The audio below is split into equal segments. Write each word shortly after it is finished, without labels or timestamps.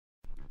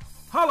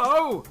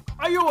Hello,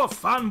 are you a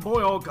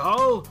fanboy or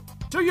girl?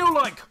 Do you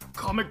like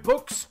comic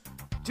books?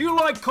 Do you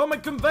like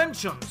comic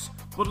conventions,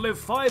 but live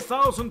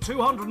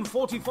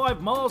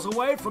 5,245 miles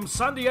away from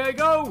San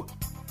Diego?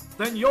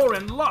 Then you're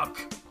in luck.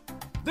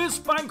 This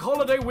bank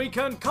holiday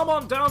weekend, come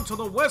on down to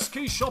the West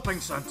Quay Shopping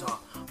Centre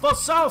for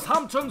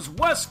Southampton's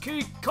West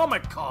Quay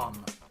Comic Con.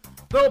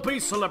 There'll be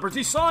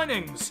celebrity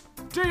signings,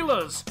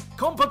 dealers,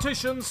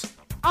 competitions,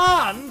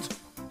 and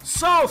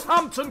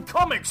Southampton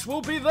Comics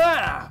will be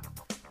there.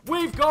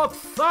 We've got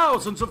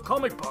thousands of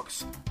comic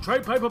books,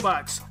 trade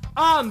paperbacks,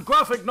 and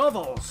graphic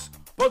novels.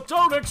 But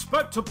don't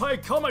expect to pay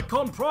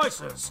Comic-Con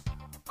prices.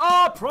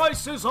 Our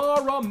prices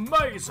are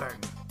amazing.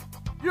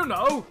 You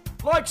know,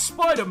 like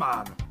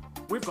Spider-Man.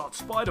 We've got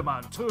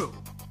Spider-Man too.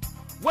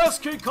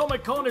 West Quay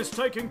Comic Con is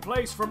taking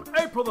place from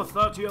April the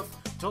 30th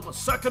till the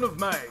 2nd of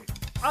May.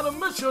 And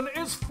admission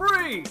is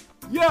free.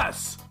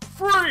 Yes,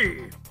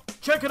 free.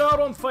 Check it out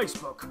on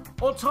Facebook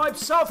or type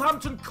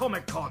Southampton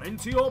Comic Con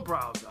into your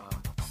browser.